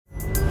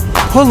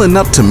Pulling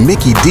up to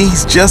Mickey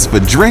D's just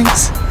for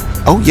drinks?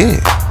 Oh yeah,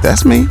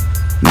 that's me.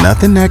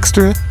 Nothing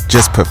extra,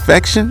 just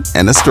perfection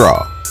and a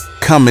straw.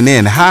 Coming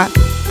in hot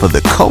for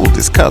the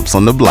coldest cups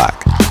on the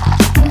block.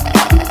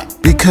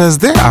 Because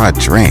there are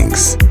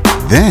drinks.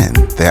 Then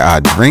there are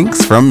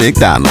drinks from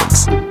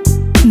McDonald's.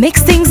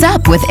 Mix things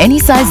up with any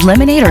size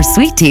lemonade or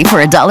sweet tea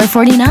for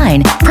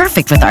 $1.49.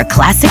 Perfect with our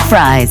classic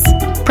fries.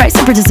 Price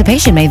and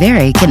participation may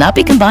vary. Cannot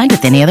be combined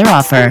with any other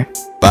offer.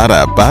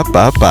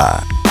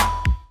 Ba-da-ba-ba-ba.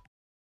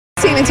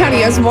 San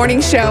Antonio's morning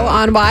show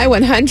on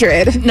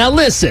Y100. Now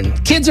listen,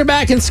 kids are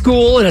back in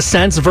school in a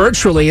sense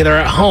virtually. They're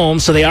at home,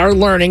 so they are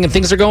learning and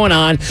things are going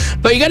on.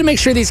 But you got to make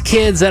sure these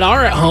kids that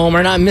are at home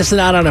are not missing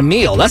out on a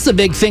meal. That's the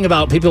big thing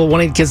about people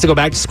wanting kids to go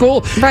back to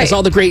school. Right. It's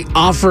all the great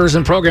offers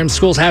and programs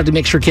schools have to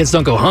make sure kids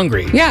don't go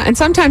hungry. Yeah, and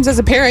sometimes as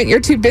a parent, you're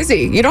too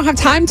busy. You don't have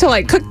time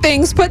to cook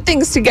things, put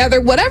things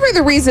together, whatever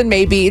the reason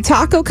may be.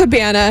 Taco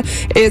Cabana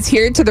is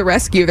here to the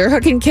rescue. They're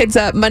hooking kids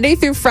up Monday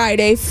through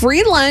Friday,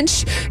 free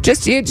lunch.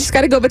 You just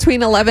got to go between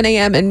 11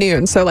 a.m. and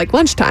noon, so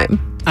lunchtime.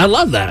 I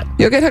love that.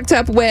 You'll get hooked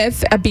up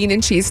with a bean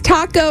and cheese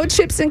taco,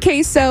 chips and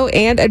queso,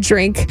 and a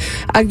drink.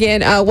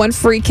 Again, one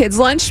free kids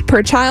lunch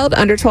per child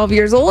under 12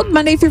 years old,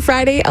 Monday through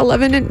Friday,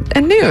 11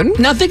 and noon.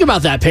 Now think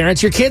about that,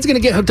 parents. Your kid's going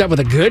to get hooked up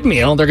with a good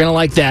meal. They're going to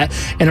like that.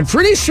 And I'm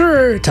pretty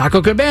sure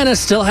Taco Cabana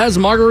still has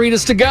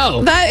margaritas to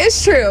go. That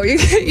is true.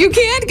 You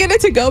can get a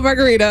to-go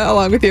margarita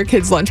along with your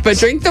kids' lunch, but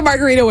drink the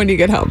margarita when you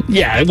get home.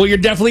 Yeah, well, you're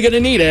definitely going to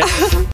need it.